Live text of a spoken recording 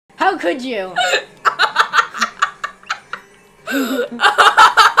How could you?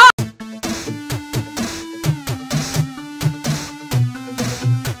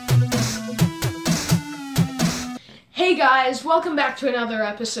 Hey guys, welcome back to another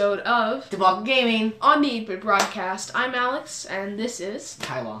episode of Debokkle Gaming on the broadcast. I'm Alex, and this is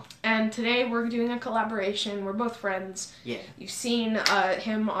Tyler. And today we're doing a collaboration. We're both friends. Yeah. You've seen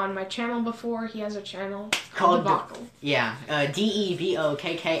him on my channel before. He has a channel called Debokkle. Devokkle.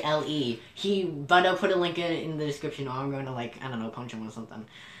 But I'll put a link in the description, or I'm going to, like, I don't know, punch him or something.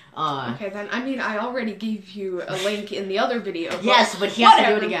 Okay, then, I mean, I already gave you a link in the other video. But yes, but he has to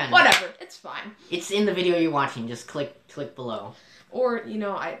do it again. Whatever, it's fine. It's in the video you're watching. Just click below. Or, you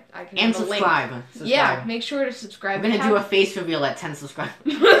know, I can and have a subscribe. link. Yeah, make sure to subscribe. I'm going to do a face reveal at 10 subscribers.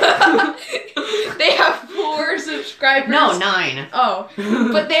 They have 4 subscribers. No, 9. Oh,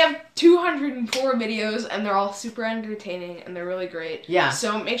 but they have 204 videos, and they're all super entertaining, and they're really great. Yeah.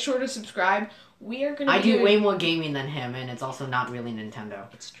 So make sure to subscribe. We are gonna. I do way more gaming than him, and it's also not really Nintendo.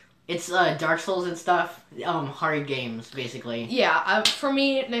 It's true. It's Dark Souls and stuff. Hard games, basically. Yeah. For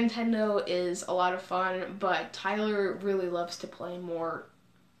me, Nintendo is a lot of fun, but Tyler really loves to play more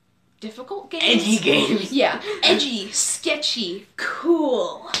difficult games. Edgy games. Yeah. Edgy, sketchy,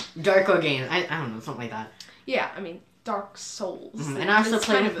 cool. Darker games. I don't know, something like that. Yeah. I mean, Dark Souls. Mm-hmm. And I also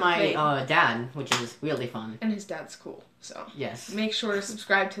play with my dad, which is really fun. And his dad's cool, so. Yes. Make sure to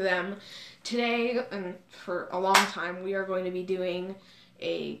subscribe to them. Today, and for a long time, we are going to be doing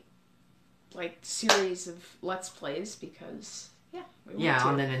a, series of Let's Plays, because, yeah, we want to.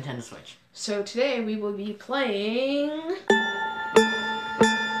 On the Nintendo Switch. So today, we will be playing...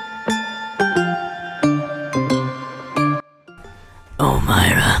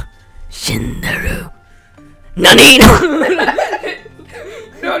 Omaira Shindaru. Nani?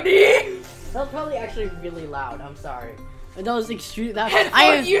 Nani? That was probably actually really loud. I'm sorry. That was extreme.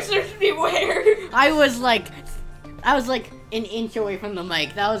 Headphone users beware. I was like an inch away from the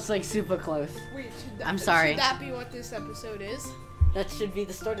mic. That was like super close. Wait, I'm sorry. Should that be what this episode is? That should be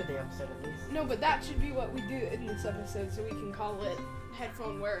the start of the episode at least. No, but that should be what we do in this episode, so we can call it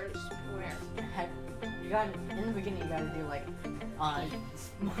Headphone Wearers Wear. You got in the beginning. You gotta do like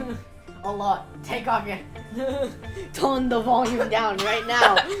a lot. Take off your tone the volume down right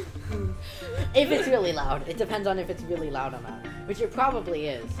now. If it's really loud. It depends on if it's really loud or not. Which it probably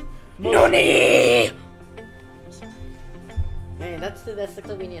is. Noni! Hey, that's the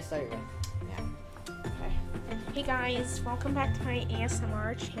clip we need to start with. Yeah. Okay. Hey guys, welcome back to my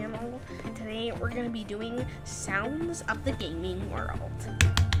ASMR channel. Today we're gonna be doing sounds of the gaming world.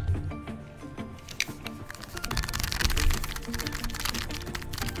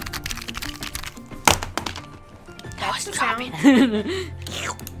 That's the sound.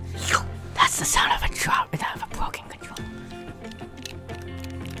 That's the sound of a drop without a broken control.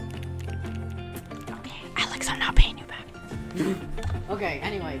 Okay, Alex, I'm not paying you back. Okay,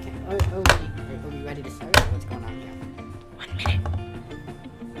 anyway, are we ready to start? What's going on here? 1 minute.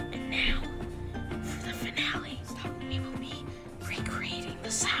 And now, for the finale, we will be recreating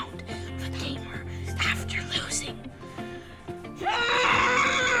the sound of a gamer after losing.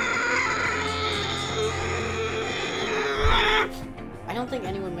 I don't think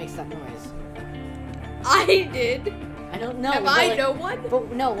anyone makes that noise. I did. I don't know. Have I no one?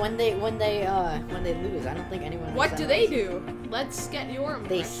 But no, when they lose, I don't think anyone. What do they do? Let's get your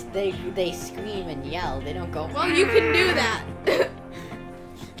impression. They scream and yell. They don't go. Well, you can do that.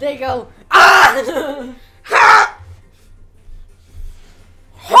 They go. Ah!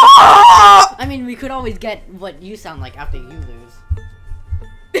 I mean, we could always get what you sound like after you lose.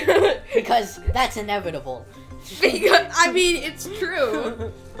 Because that's inevitable. I mean, it's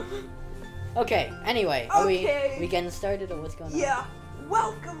true. Okay, anyway, are we getting started or what's going on? Yeah,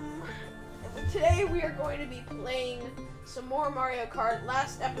 welcome. Today we are going to be playing some more Mario Kart.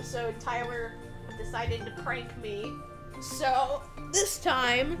 Last episode, Tyler decided to prank me. So, this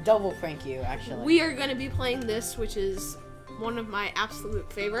time... Double prank you, actually. We are going to be playing this, which is one of my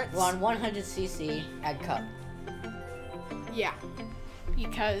absolute favorites. We're on 100cc at Cup. Yeah,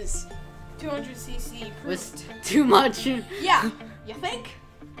 because 200cc was too much. Yeah, you think?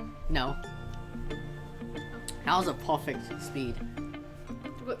 No. That was a perfect speed.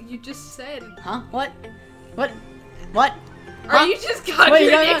 What you just said. Huh? What? What? What? Are you just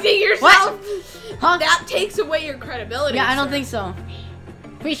contradicting yourself? What? Huh? That takes away your credibility. Yeah, I don't think so.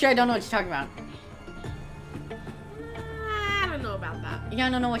 Pretty sure I don't know what you're talking about. I don't know about that. Yeah, I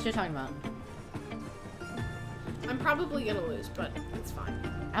don't know what you're talking about. I'm probably gonna lose, but it's fine.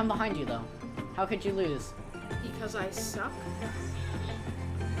 I'm behind you though. How could you lose? Because I suck.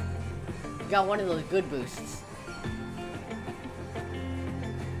 You got one of those good boosts.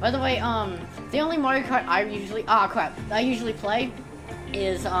 By the way, the only Mario Kart I usually play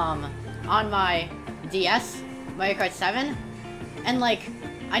is, on my DS, Mario Kart 7. And, like,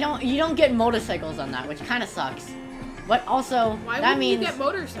 you don't get motorcycles on that, which kind of sucks. But also, that means... you get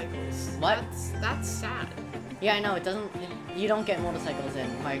motorcycles? What? That's sad. Yeah, I know, you don't get motorcycles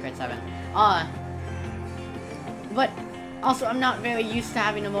in Mario Kart 7. But, also, I'm not very used to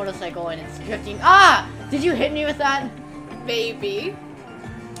having a motorcycle and it's drifting. Ah! Did you hit me with that? Maybe.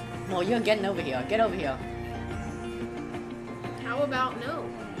 Well, you're getting over here. Get over here. How about no?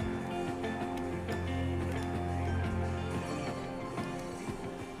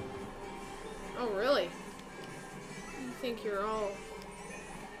 Oh, really? You think you're all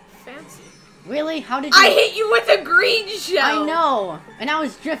fancy? Really? How did you... I hit you with a green shell! I know! And I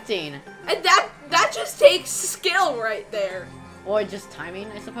was drifting. And that just takes skill right there. Or just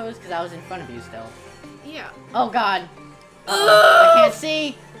timing, I suppose, because I was in front of you still. Yeah. Oh, God. I can't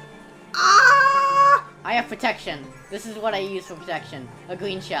see. Ah! I have protection. This is what I use for protection. A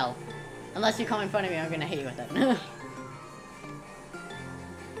green shell. Unless you come in front of me, I'm gonna hit you with it.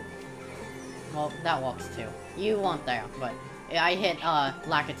 Well, that walks too. You weren't there, but I hit,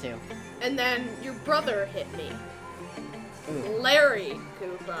 Lakitu. And then your brother hit me. Ooh. Larry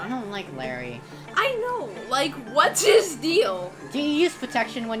Koopa. I don't like Larry. I know. Like, what's his deal? Do you use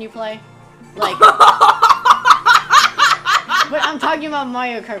protection when you play? Like... But I'm talking about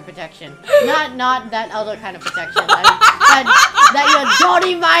Mario Kart protection. Not that other kind of protection that your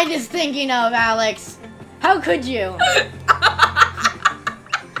dirty mind is thinking of, Alex. How could you?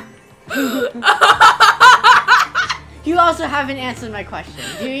 You also haven't answered my question.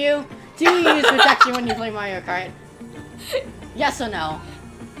 Do you? Do you use protection when you play Mario Kart? Yes or no?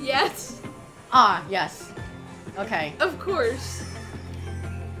 Yes. Ah, yes. Okay. Of course.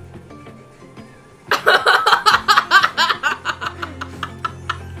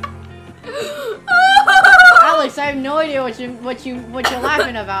 Alex, I have no idea what you're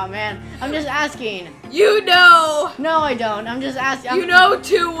laughing about, man. I'm just asking. You know. No, I don't. I'm just asking. You know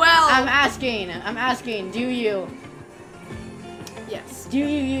too well. I'm asking. Do you? Yes. Do you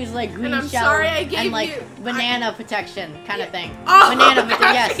use like green I'm shell sorry I gave and like you, banana protection kind of thing? Oh, Banana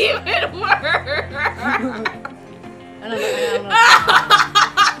protection. that's Yes. even worse. I don't know.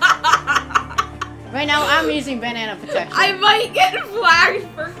 Right now, I'm using banana protection. I might get flagged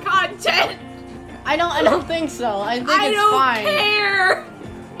for content. I don't think so. I think it's don't fine. care.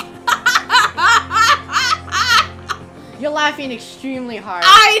 You're laughing extremely hard.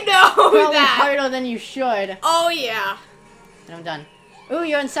 I know Probably that. harder than you should. Oh yeah. And I'm done. Ooh,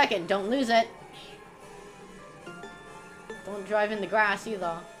 you're in second. Don't lose it. Don't drive in the grass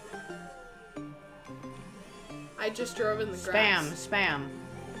either. I just drove in the grass. Spam.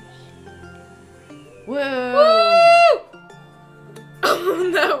 Woo! Woo!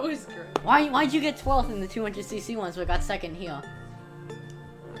 That was great. Why'd you get 12th in the 200cc ones but got second here?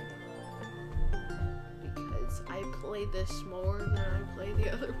 Because I play this more than I play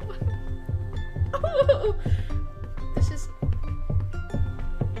the other one. This is...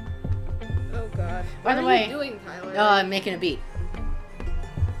 Oh god. By the What way, are you doing, Tyler? I'm making a beat.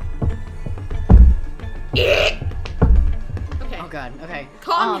 Okay. Oh god, okay.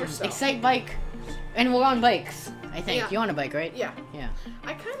 Calm yourself. Excite bike. And we're on bikes, I think. Yeah. You're on a bike, right? Yeah. Yeah.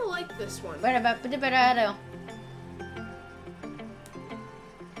 I kind of like this one.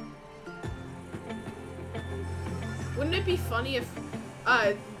 Wouldn't it be funny if,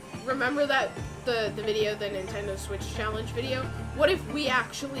 remember that, the video, the Nintendo Switch Challenge video? What if we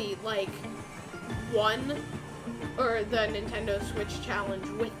actually, like, won, or the Nintendo Switch Challenge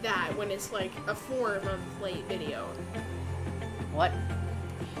with that, when it's, like, a 4-month late video? What?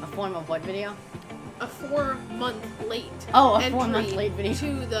 A form of what video? A 4-month late Oh, a entry 4-month late video.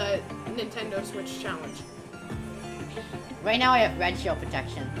 to the Nintendo Switch Challenge. Right now I have red shell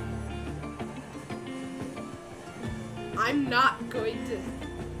protection. I'm not going to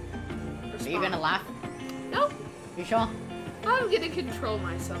respond. Are you gonna laugh? No, You sure? I'm gonna control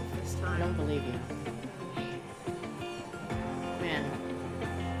myself this I time. don't believe you. Man.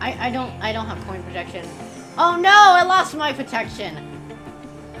 I don't have coin protection. Oh no, I lost my protection!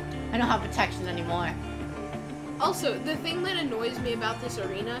 I don't have protection anymore. Also, the thing that annoys me about this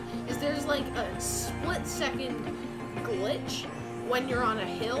arena is there's like a split-second glitch when you're on a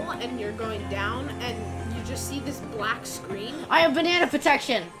hill and you're going down and you just see this black screen. I have banana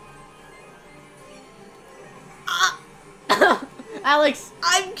protection! Alex!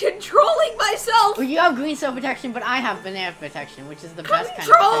 I'm controlling myself! Well, you have green cell protection, but I have banana protection, which is the best kind of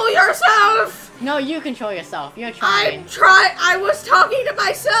Control protection. yourself! No, you control yourself. You're trying. I was talking to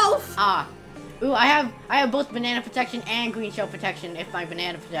myself! Ah. Ooh, I have both banana protection and green shell protection if my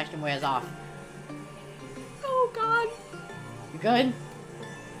banana protection wears off. Oh god. You good?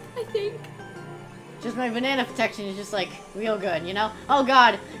 I think. Just my banana protection is just like real good, you know? Oh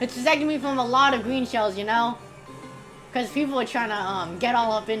god, it's protecting me from a lot of green shells, you know? Because people are trying to get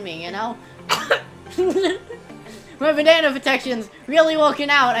all up in me, you know? My banana protection's really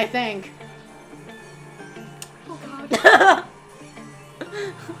working out, I think. Oh god.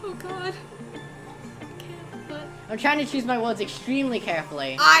 Oh god. I can't, but... I'm trying to choose my words extremely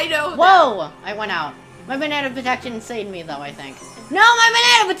carefully. I know. Whoa! I went out. My banana protection saved me though, I think. No, my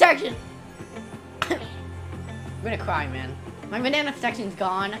banana protection! I'm gonna cry, man. My banana protection's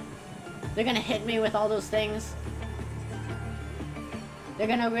gone. They're gonna hit me with all those things. They're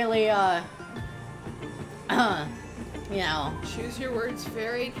gonna really, you know. Choose your words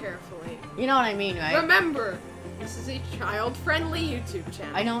very carefully. You know what I mean, right? Remember, this is a child-friendly YouTube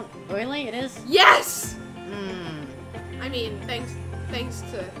channel. I don't... Really? It is? Yes! Hmm. I mean, thanks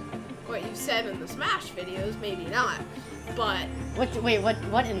to what you said in the Smash videos, maybe not. But... Wait,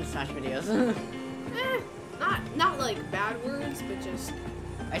 what in the Smash videos? Not like bad words, but just...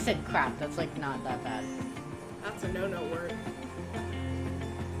 I said crap. That's like not that bad. That's a no-no word.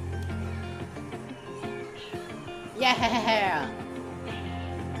 Yeah!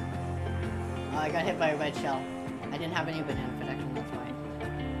 Oh, I got hit by a red shell. I didn't have any banana protection, that's why.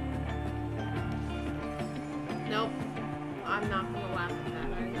 Nope. I'm not gonna laugh at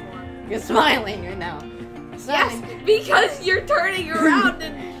that anymore. You're smiling right now. Smiling. Yes, because you're turning around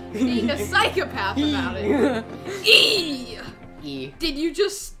and being a psychopath about it. E! E. Did you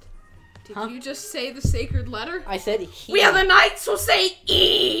just say the sacred letter? I said he. We are the knights will say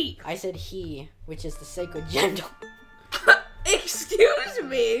E! I said he, which is the sacred gender. Excuse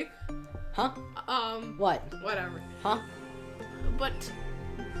me. Huh? What? Whatever. Huh? But...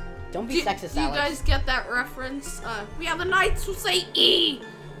 Don't be sexist, Do you Alex. guys get that reference? We are the knights will say E!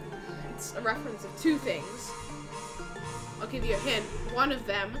 It's a reference of two things. I'll give you a hint. One of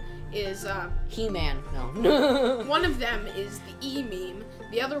them is, He-Man. No. one of them is the E meme.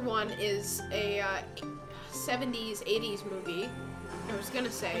 The other one is a, 70s, 80s movie. I was gonna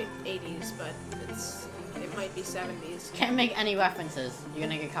say 80s, but it might be 70s. Can't make any references. You're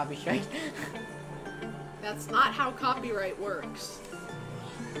gonna get copy strike. That's not how copyright works.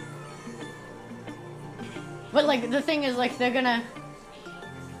 But like the thing is, like they're gonna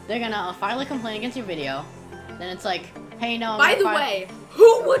file a complaint against your video. Then it's like, hey, no. By the way,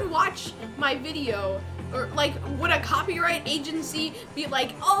 who would watch my video? Or like, would a copyright agency be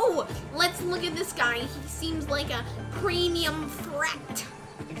like, oh, let's look at this guy. He seems like a premium threat.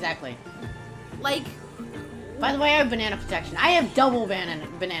 Exactly. Like. By the way, I have banana protection. I have double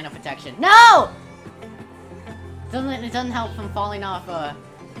banana protection. No! It doesn't help from falling off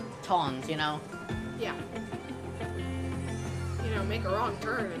tawns, you know. Yeah. You know, make a wrong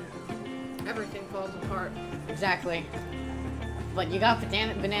turn and everything falls apart. Exactly. But you got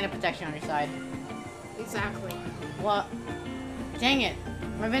banana protection on your side. Exactly. What? Dang it.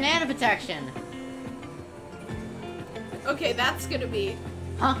 My banana protection. Okay, that's gonna be...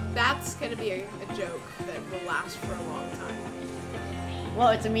 Huh? That's gonna be a joke that will last for a long time. Well,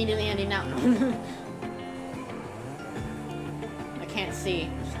 it's immediately ending now. I can't see.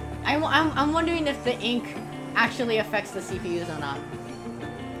 I'm wondering if the ink actually affects the CPUs or not.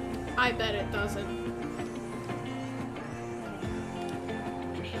 I bet it doesn't.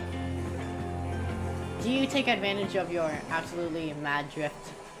 Do you take advantage of your absolutely mad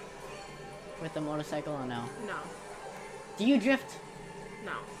drift with the motorcycle or no? No. Do you drift?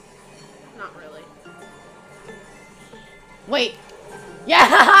 No. Not really. Wait!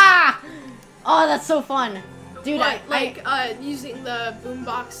 Yeah! Oh, that's so fun! Dude, what, using the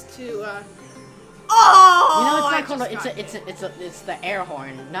boombox to, Oh! You know, it's not called it's the air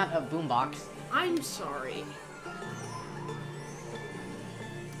horn, not a boombox. I'm sorry.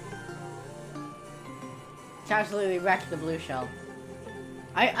 It's absolutely wrecked the blue shell.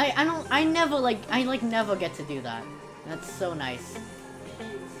 I never get to do that. That's so nice.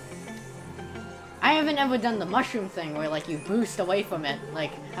 I haven't ever done the mushroom thing where like you boost away from it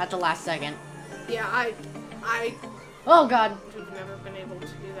like at the last second. Yeah, I Oh god. have never been able to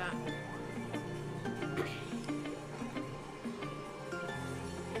do that.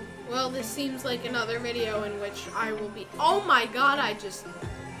 Well, this seems like another video in which I will be. Oh my god! I just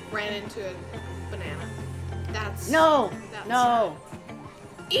ran into a banana. That's no. Sad.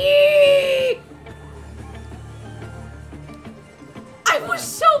 Eee! I was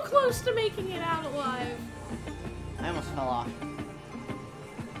so close to making it out alive. I almost fell off.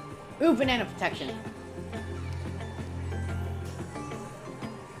 Ooh, banana protection.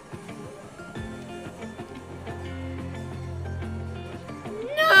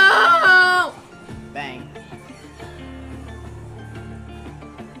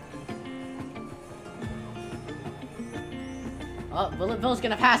 Bullet Bill's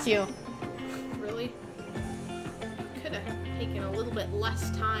gonna pass you. Really? Could have taken a little bit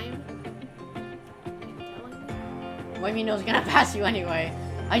less time. What do you mean it was gonna pass you anyway?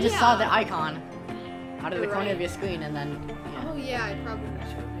 I just saw the icon out of the corner right. of your screen and then, yeah. Oh yeah, I probably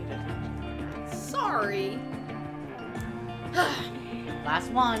should have paid attention to that. Sorry.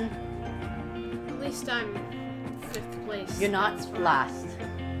 Last one. At least I'm 5th place. You're not That's fine. last.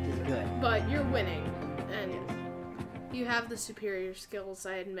 Which is good. But you're winning. And you have the superior skills,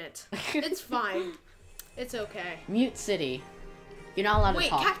 I admit. It's fine. It's okay. Mute City. You're not allowed to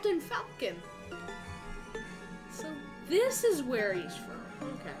talk. Wait, Captain Falcon. So this is where he's from.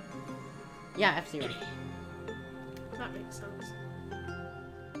 Okay. Yeah, F-Zero. That makes sense.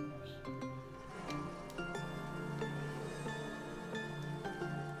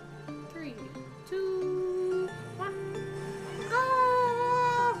 Three, two, one,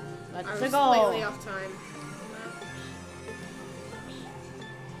 go! Let's I was go. slightly off time.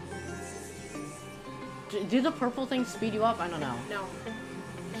 Do the purple things speed you up? I don't know. No.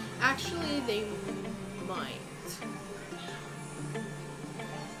 Actually, they might.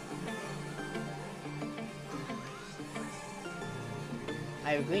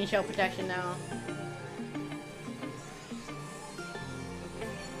 I have green shell protection now.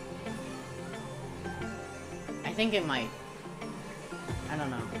 I think it might. I don't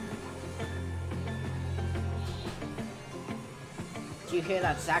know. Do you hear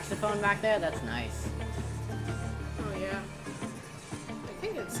that saxophone back there? That's nice. Oh yeah. I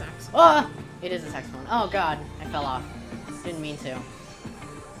think it's saxophone. Oh! It is a saxophone. Oh god, I fell off. Didn't mean to.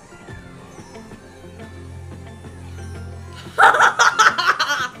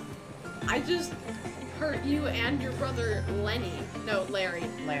 I just hurt you and your brother Lenny. No, Larry.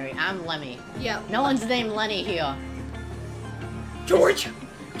 Larry, I'm Lemmy. Yeah. No one's named Lenny here. George!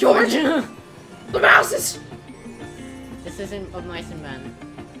 George! The mouses! This isn't of Mice and Men.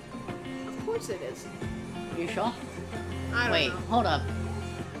 Of course it is. You sure? I don't Wait, know. hold up.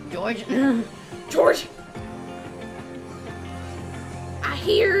 George? George! I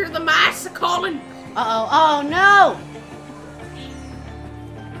hear the mice calling. Uh-oh. Oh, no!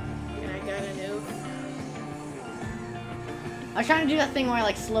 And I got a new. I was trying to do that thing where I,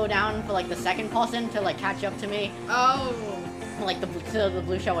 like, slow down for, like, the second person to, like, catch up to me. Oh. Like, so the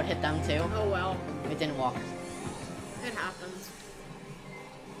blue shell would hit them, too. Oh well. It didn't walk. It happens.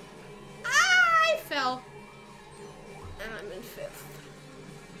 I fell. And I'm in 5th.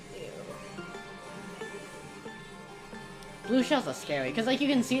 Ew. Blue shells are scary, because, like, you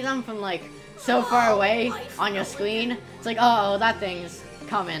can see them from, like, so far away on your screen. It's like, oh, that thing's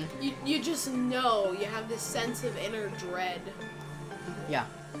coming. You just know. You have this sense of inner dread. Yeah.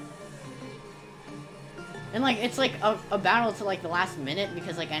 And, like, it's, like, a battle to, like, the last minute,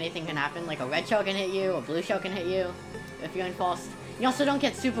 because, like, anything can happen. Like, a red shell can hit you, a blue shell can hit you, if you're in false. You also don't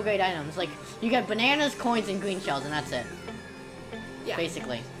get super great items. Like, you get bananas, coins, and green shells, and that's it. Yeah.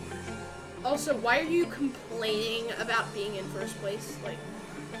 Basically. Also, why are you complaining about being in 1st place? Like,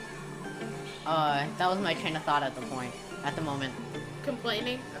 That was my train of thought at the moment.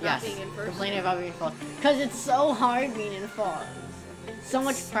 complaining about Yes, being in 1st? complaining about being false. Because it's so hard being in false. So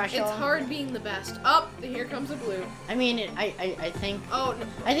much pressure. It's hard being the best. Oh, here comes a blue. I mean, I think... Oh, no.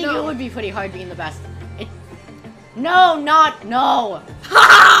 I think no. it would be pretty hard being the best. No, not... No!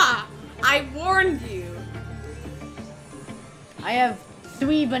 Ha! I warned you. I have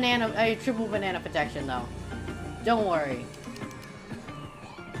 3 banana... I have triple banana protection, though. Don't worry.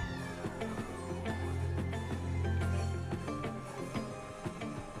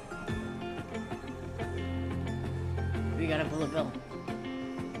 We got a bullet bill.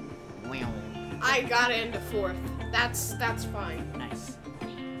 Wow. I got into 4th. That's fine. Nice.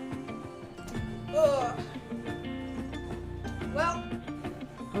 Ugh. Well.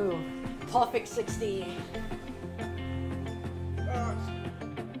 Ooh. Perfect 60.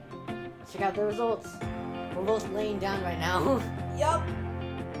 Check out the results. We're both laying down right now. Yup.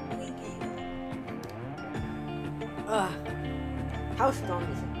 How strong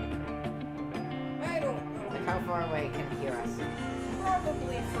is it? I don't know. Like how far away can it hear us?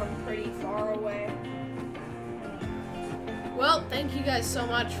 Probably from pretty far away. Well, thank you guys so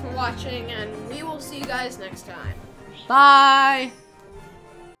much for watching, and we will see you guys next time. Bye!